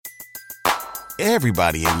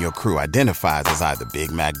Everybody in your crew identifies as either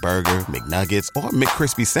Big Mac Burger, McNuggets, or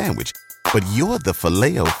McCrispy Sandwich. But you're the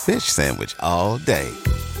Filet-O-Fish Sandwich all day.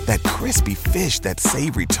 That crispy fish, that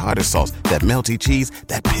savory tartar sauce, that melty cheese,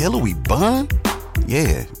 that pillowy bun.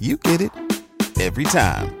 Yeah, you get it. Every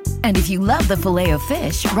time. And if you love the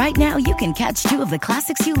Filet-O-Fish, right now you can catch two of the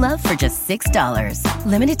classics you love for just $6.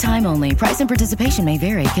 Limited time only. Price and participation may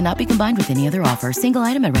vary. Cannot be combined with any other offer. Single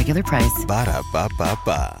item at regular price.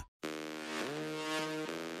 Ba-da-ba-ba-ba.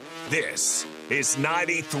 This is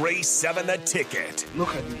 93.7 The Ticket.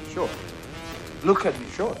 Look at me, sure. Look at me,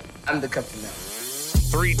 sure. I'm the captain now.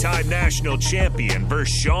 Three-time national champion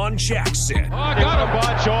Vershawn Jackson. Oh, got a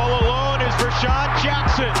bunch all alone is Vershawn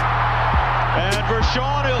Jackson. And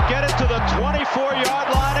Vershawn, he'll get it to the 24-yard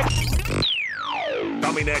line.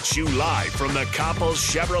 Coming at you live from the Coppels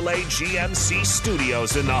Chevrolet GMC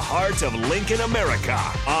studios in the heart of Lincoln, America.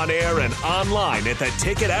 On air and online at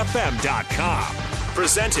theticketfm.com.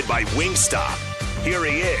 Presented by Wingstop. Here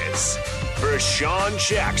he is, Vershawn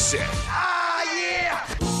Jackson.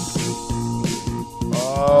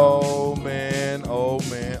 Oh, man, oh,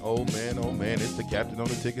 man, oh, man, oh, man. It's the Captain on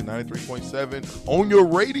the Ticket, 93.7 on your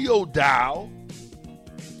radio dial.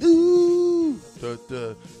 Ooh. Da,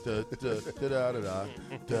 da, da, da, da, da, da, da,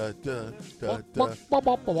 da, da, da,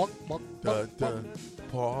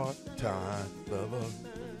 part-time lover.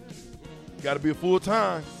 Got to be a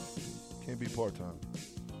full-time. Can't be part-time.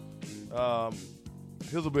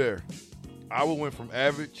 Here's a bear. I would went from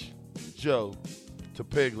average Joe to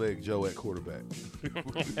peg leg Joe at quarterback.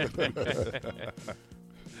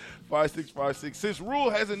 5656. Since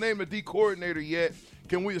Rule hasn't named a D coordinator yet,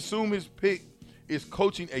 can we assume his pick is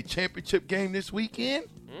coaching a championship game this weekend?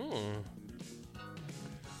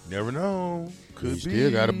 Never know. Could be.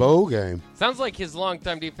 Still got a bowl game. Sounds like his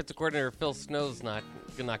longtime defensive coordinator Phil Snow's not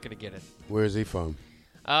going to get it. Where is he from?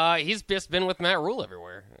 He's just been with Matt Rule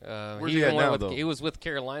everywhere. Where's he at now, though? He was with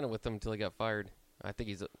Carolina with him until he got fired. I think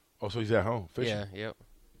he's. Oh, so he's at home fishing. Yeah. Yep.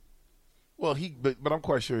 Well, but I'm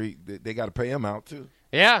quite sure they got to pay him out too.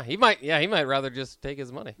 Yeah, he might. Yeah, he might rather just take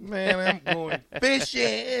his money. Man, I'm going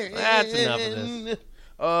fishing. That's enough of this.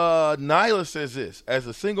 Nyla says this: as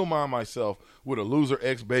a single mom myself with a loser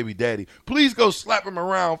ex-baby daddy, please go slap him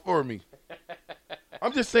around for me.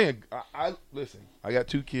 I'm just saying. I listen. I got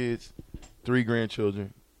 2 kids, 3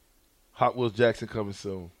 grandchildren. Hot Wheels Jackson coming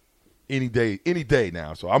soon. Any day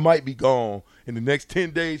now. So I might be gone in the next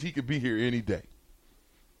 10 days. He could be here any day.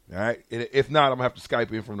 All right. If not, I'm gonna have to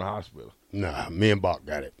Skype in from the hospital. Nah, me and Bach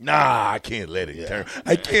got it. Nah, I can't let it turn.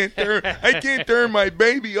 I can't turn my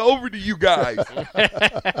baby over to you guys.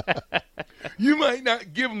 You might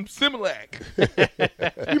not give him Similac.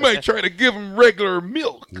 You might try to give him regular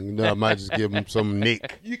milk. No, I might just give him some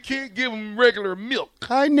Nick. You can't give him regular milk.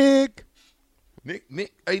 Hi, Nick. Nick.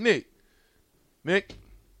 Hey, Nick.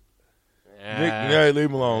 Yeah. Nick, yeah, leave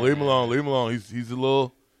him alone. He's a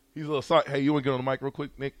little sorry. Hey, you want to get on the mic real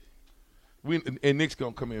quick, Nick? And Nick's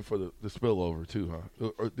gonna come in for the spillover too, huh?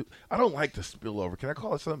 I don't like the spillover. Can I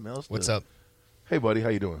call it something else? What's up? Hey, buddy, how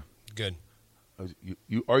you doing? Good.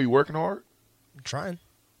 Are you working hard? I'm trying.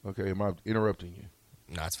 Okay, am I interrupting you?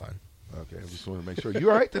 No, it's fine. Okay, I just want to make sure. You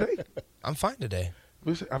all right today? I'm fine today.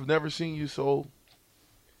 Listen, I've never seen you so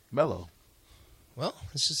mellow. Well,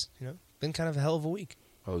 it's just, been kind of a hell of a week.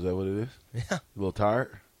 Oh, is that what it is? Yeah. A little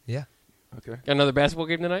tired? Yeah. Okay. Got another basketball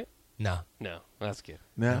game tonight? No. That's good.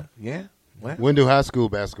 No. Yeah. What? When do high school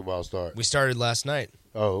basketball start? We started last night.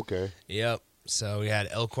 Oh, okay. Yep. So we had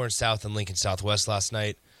Elkhorn South and Lincoln Southwest last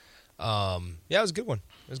night. Yeah, it was a good one.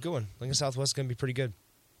 Lincoln Southwest is going to be pretty good.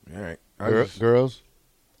 All right. Girls?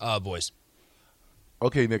 Boys.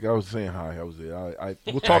 Okay, Nick, I was saying hi. I was there.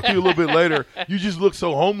 We'll talk to you a little bit later. You just look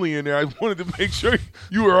so homely in there. I wanted to make sure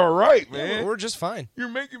you were all right, man. Yeah, we're just fine. You're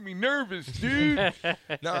making me nervous, dude.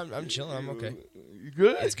 No, I'm chilling. I'm okay. You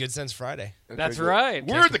good? It's Good Sense Friday. That's right.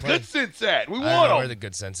 Where's the good sense at? We I want don't know them. where the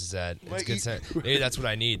good sense is at. It's good sense. Maybe that's what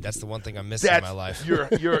I need. That's the one thing I'm missing in my life. You're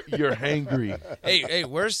hangry. Hey,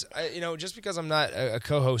 where's just because I'm not a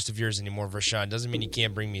co-host of yours anymore, Vershawn, doesn't mean you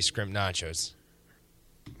can't bring me scrimp nachos.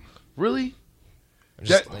 Really?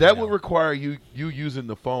 That would require you using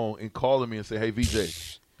the phone and calling me and say, "Hey,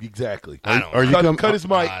 VJ." Exactly. Cut his mic. Cut his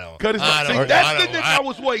mic. See, that's the thing I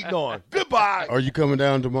was waiting on. Goodbye. Are you coming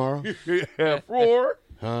down tomorrow? Yeah, 4.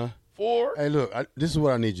 Huh? 4. Hey, look, this is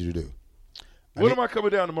what I need you to do. When am I coming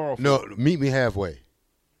down tomorrow for? No, meet me halfway.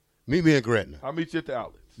 Meet me at Gretna. I'll meet you at the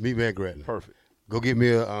outlets. Meet me at Gretna. Perfect. Go get me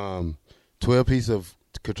a 12-piece of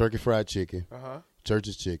Kentucky Fried Chicken, Uh-huh.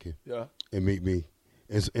 Church's Chicken, Yeah. and meet me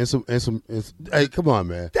Hey, come on,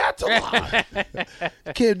 man. That's a lot.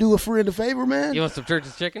 Can't do a friend a favor, man. You want some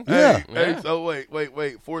church's chicken? Yeah. Hey, so wait.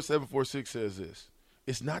 4746 says this.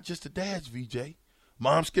 It's not just the dads, VJ.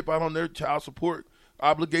 Moms skip out on their child support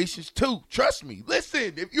obligations too. Trust me.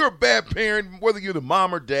 Listen, if you're a bad parent, whether you're the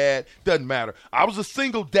mom or dad, doesn't matter. I was a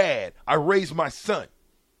single dad. I raised my son.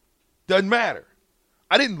 Doesn't matter.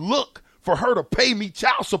 I didn't look for her to pay me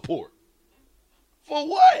child support. For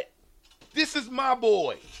what? This is my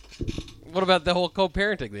boy. What about the whole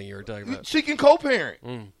co-parenting thing you were talking about? She can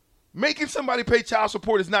co-parent. Making somebody pay child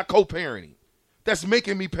support is not co-parenting. That's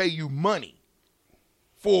making me pay you money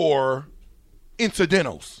for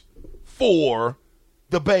incidentals, for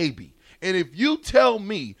the baby. And if you tell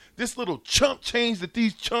me this little chump change that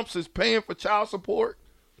these chumps is paying for child support,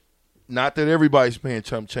 not that everybody's paying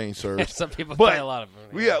chump change, sir. Some people pay a lot of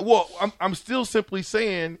money. Yeah, well, I'm still simply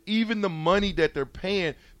saying, even the money that they're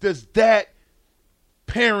paying, does that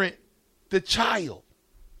parent the child?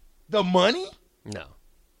 The money? No.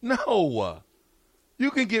 No.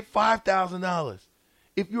 You can get $5,000.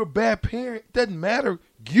 If you're a bad parent, it doesn't matter.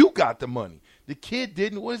 You got the money. The kid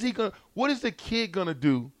didn't. What is the kid gonna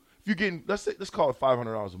do if you're getting, let's call it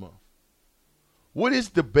 $500 a month? What is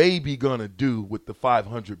the baby gonna do with the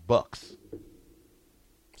 $500?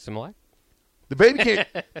 Similar? The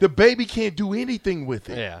baby can't do anything with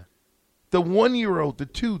it. Yeah. The 1-year-old, the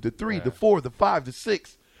 2, the 3, the 4, the 5, the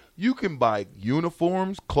 6, you can buy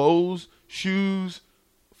uniforms, clothes, shoes,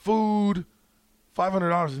 food.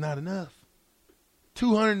 $500 is not enough.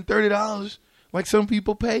 $230, like some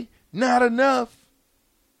people pay, not enough.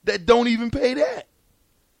 That don't even pay that.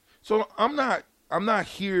 So I'm not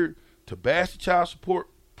here to bash the child support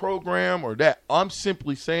program or that. I'm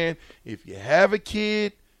simply saying, if you have a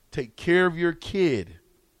kid, take care of your kid.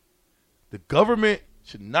 The government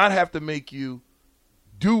should not have to make you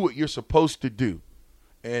do what you're supposed to do.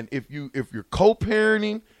 And if you're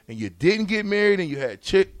co-parenting and you didn't get married and you had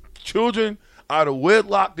children out of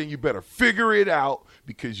wedlock, then you better figure it out,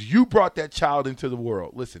 because you brought that child into the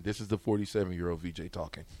world. Listen, this is the 47-year-old VJ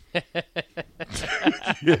talking.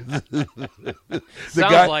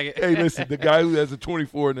 Sounds like it. Hey, listen, the guy who has a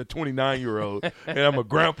 24 and a 29-year-old, and I'm a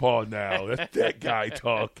grandpa now. That's that guy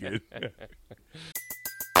talking.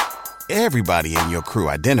 Everybody in your crew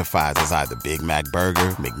identifies as either Big Mac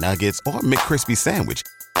Burger, McNuggets, or McCrispy Sandwich.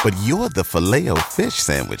 But you're the Filet-O-Fish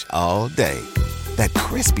Sandwich all day. That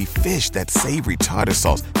crispy fish, that savory tartar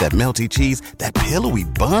sauce, that melty cheese, that pillowy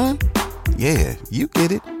bun. Yeah, you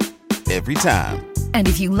get it. Every time. And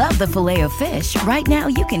if you love the Filet-O-Fish, right now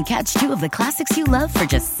you can catch 2 of the classics you love for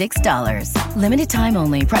just $6. Limited time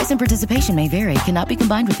only. Price and participation may vary. Cannot be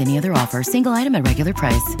combined with any other offer. Single item at regular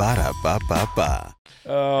price. Ba-da-ba-ba-ba.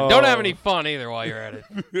 Don't have any fun either while you're at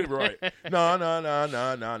it. Right. No.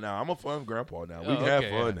 I'm a fun grandpa now. We can have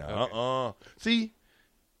fun now. Okay. See,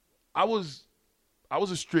 I was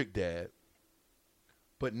a strict dad,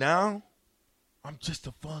 but now I'm just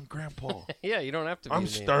a fun grandpa. Yeah, you don't have to be. I'm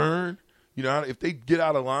stern. You know, if they get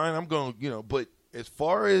out of line, I'm going to, but as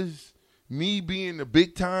far as me being the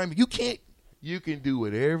big time, you can do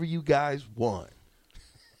whatever you guys want.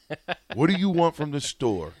 What do you want from the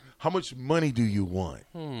store? How much money do you want?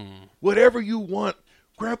 Whatever you want,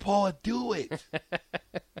 Grandpa, do it.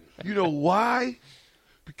 You know why?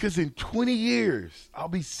 Because in 20 years, I'll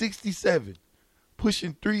be 67,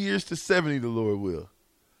 pushing 3 years to 70, the Lord will.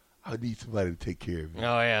 I need somebody to take care of me.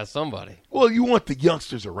 Oh, yeah, somebody. Well, you want the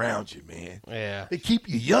youngsters around you, man. Yeah. They keep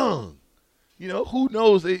you young. You know, who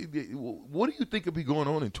knows? What do you think will be going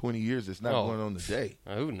on in 20 years that's not going on today?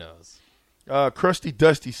 Who knows? Krusty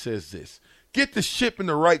Dusty says this. Get the ship in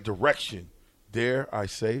the right direction. Dare I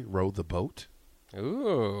say, row the boat?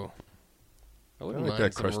 Ooh. I wouldn't like mind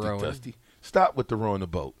that, some Krusty rowing. Dusty. Stop with the rowing the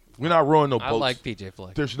boat. We're not rowing no boats. I like PJ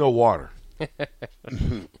Fleck. There's no water.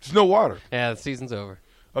 There's no water. Yeah, the season's over.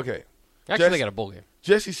 Okay. Actually, they got a bowl game.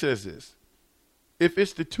 Jesse says this. If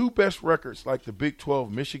it's the 2 best records like the Big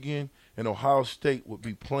 12, Michigan and Ohio State would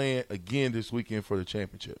be playing again this weekend for the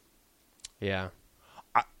championship. Yeah.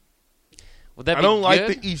 I don't like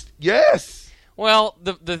the East. Yes. Well,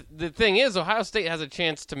 the thing is, Ohio State has a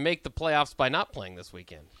chance to make the playoffs by not playing this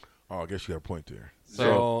weekend. Oh, I guess you got a point there.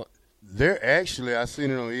 So they're actually, I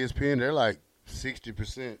seen it on ESPN, they're like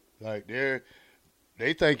 60%. Like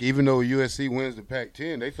they think even though USC wins the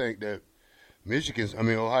Pac-10, they think that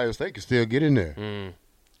Ohio State can still get in there.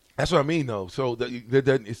 That's what I mean, though. So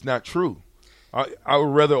that it's not true. I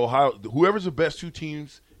would rather whoever's the best 2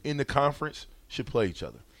 teams in the conference should play each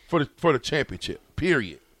other for the championship.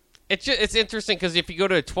 Period. It's interesting because if you go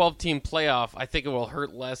to a 12-team playoff, I think it will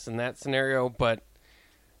hurt less in that scenario. But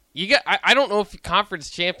I don't know if conference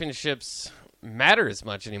championships matter as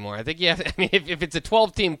much anymore. I think if it's a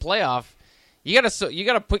 12-team playoff, you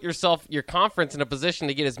gotta put your conference in a position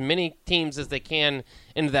to get as many teams as they can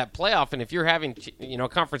into that playoff. And if you're having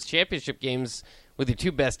conference championship games with your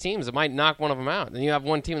two best teams, it might knock one of them out. Then you have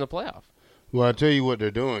one team in the playoff. Well, I'll tell you what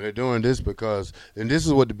they're doing. They're doing this because, and this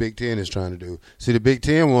is what the Big Ten is trying to do. See, the Big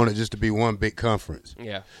Ten wanted just to be one big conference.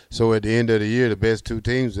 Yeah. So at the end of the year, the best two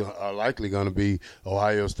teams are likely going to be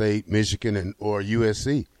Ohio State, Michigan, or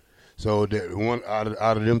USC. So one out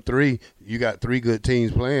of them three, you got three good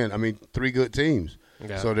teams playing. I mean, three good teams.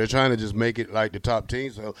 Yeah. So they're trying to just make it like the top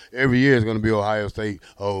teams. So every year it's going to be Ohio State,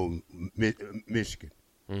 Michigan.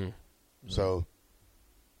 Mm. So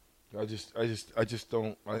I just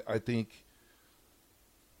don't. I think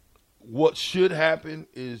what should happen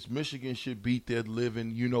is Michigan should beat their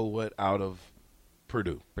living, out of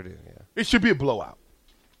Purdue. Purdue, yeah. It should be a blowout.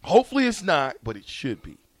 Hopefully it's not, but it should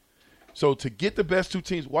be. So to get the best two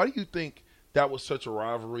teams, why do you think that was such a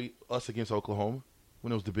rivalry, us against Oklahoma,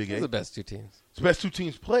 when it was the Big 8? It was the best two teams. It's the best two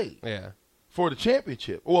teams played. Yeah. For the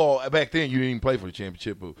championship. Well, back then you didn't even play for the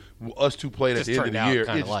championship, but us two played at the end of the year.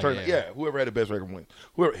 It just turned out, yeah, whoever had the best record wins.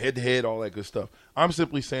 Whoever head-to-head, all that good stuff. I'm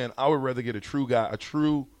simply saying I would rather get a true guy, a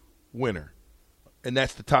true winner, and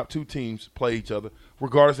that's the top two teams play each other,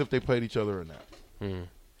 regardless if they played each other or not.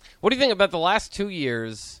 What do you think about the last 2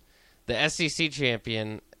 years? The SEC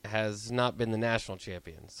champion has not been the national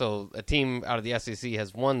champion. So a team out of the SEC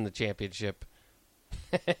has won the championship,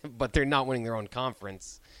 but they're not winning their own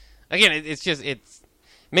conference. Again, it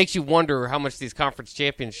makes you wonder how much these conference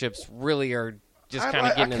championships really are just kind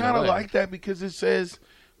of getting in the way. I kind of like that because it says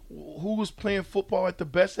who was playing football at the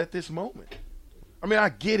best at this moment. I mean, I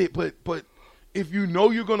get it, but if you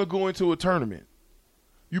know you're going to go into a tournament,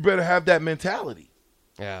 you better have that mentality.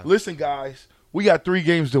 Yeah. Listen, guys, we got 3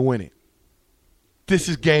 games to win it. This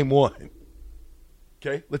is game 1.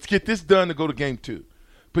 Okay? Let's get this done to go to game 2.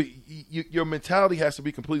 But your mentality has to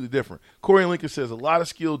be completely different. Corey Lincoln says a lot of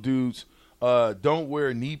skilled dudes don't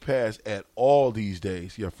wear knee pads at all these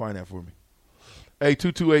days. Yeah, find that for me. Hey,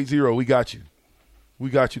 2280, we got you.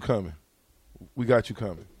 We got you coming. We got you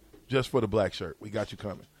coming. Just for the black shirt. We got you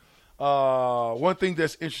coming. One thing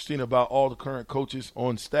that's interesting about all the current coaches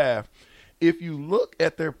on staff, if you look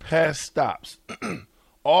at their past stops,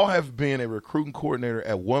 all have been a recruiting coordinator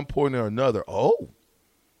at one point or another. Oh,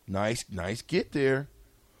 nice get there.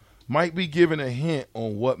 Might be giving a hint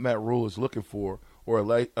on what Matt Rule is looking for, or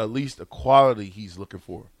at least the quality he's looking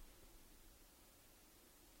for.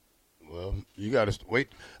 Well, you got to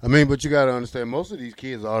wait. I mean, but you got to understand, most of these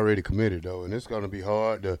kids are already committed, though, and it's going to be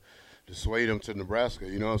hard to sway them to Nebraska.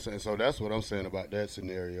 You know what I'm saying? So that's what I'm saying about that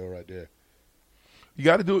scenario right there. You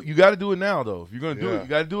got to do it. You got to do it now, though. If you're going to do it, you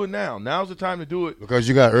got to do it now. Now's the time to do it. Because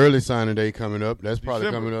you got early signing day coming up. That's probably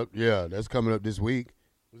December. coming up. Yeah, that's coming up this week.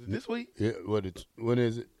 Was it this week? Yeah. When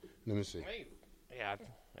is it? Let me see. Yeah, I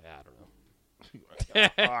don't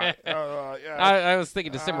know. All right. I was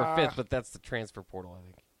thinking December 5th, but that's the transfer portal, I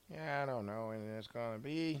think. Yeah, I don't know when it's going to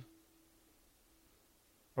be.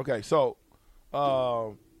 Okay, so,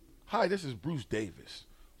 hi, this is Bruce Davis.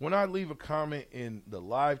 When I leave a comment in the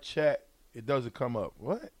live chat, it doesn't come up.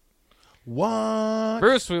 What?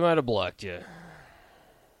 Bruce, we might have blocked you.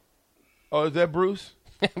 Oh, is that Bruce?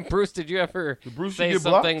 Bruce, did you ever say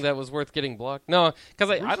something that was worth getting blocked? No,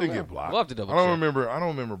 because I don't get blocked. We'll have to double check. I don't remember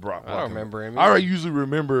Brock. I don't remember him. I usually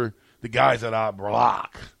remember the guys that I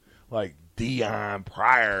block, like Dion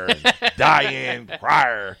Pryor, and Diane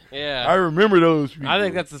Pryor. Yeah, I remember those people. I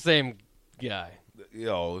think that's the same guy.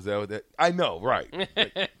 Yo, is that what that? I know, right?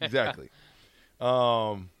 Exactly.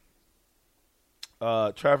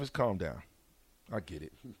 Travis, calm down. I get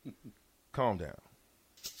it. Calm down.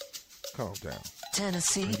 Calm down.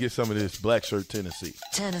 Tennessee. And get some of this black shirt Tennessee.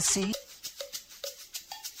 Tennessee.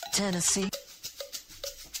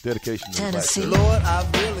 Dedication to Tennessee. the black shirt. Lord,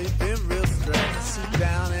 I've really been real stressed.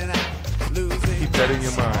 Down and out, losing. Keep that in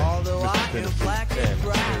your mind. Although I Mr. am Tennessee. black and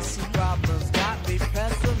brown, problems got me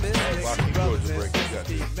pessimistic. Rocky Georgia break. You got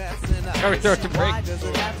Keep messing up. All right, Georgia break. Why does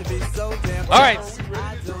it have to be so damn All right.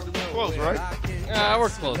 Close, right? We're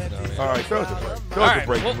close enough. All right, throw it to break. All right,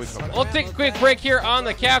 we'll take a quick break here on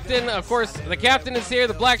the captain. Of course, the captain is here,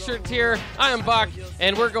 the black shirt's here. I am Bach,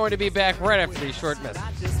 and we're going to be back right after these short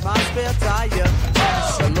messages. My spare tire.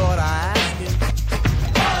 So Lord, I ask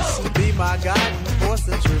him to be my guide in the force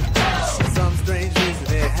and truth. For some strange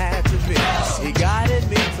reason it had to be. He guided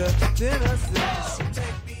me to Tennessee.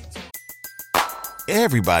 Take me to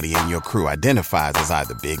Everybody in your crew identifies as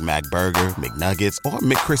either Big Mac Burger, McNuggets, or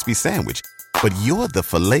McCrispy Sandwich. But you're the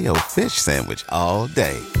Filet-O-Fish Sandwich all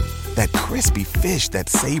day. That crispy fish, that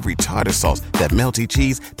savory tartar sauce, that melty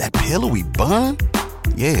cheese, that pillowy bun.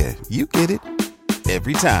 Yeah, you get it.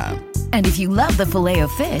 every time. And if you love the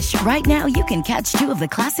Filet-O-Fish, right now you can catch 2 of the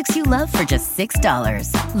classics you love for just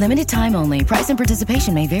 $6. Limited time only. Price and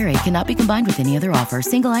participation may vary. Cannot be combined with any other offer.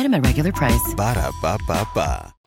 Single item at regular price. Ba-da-ba-ba-ba.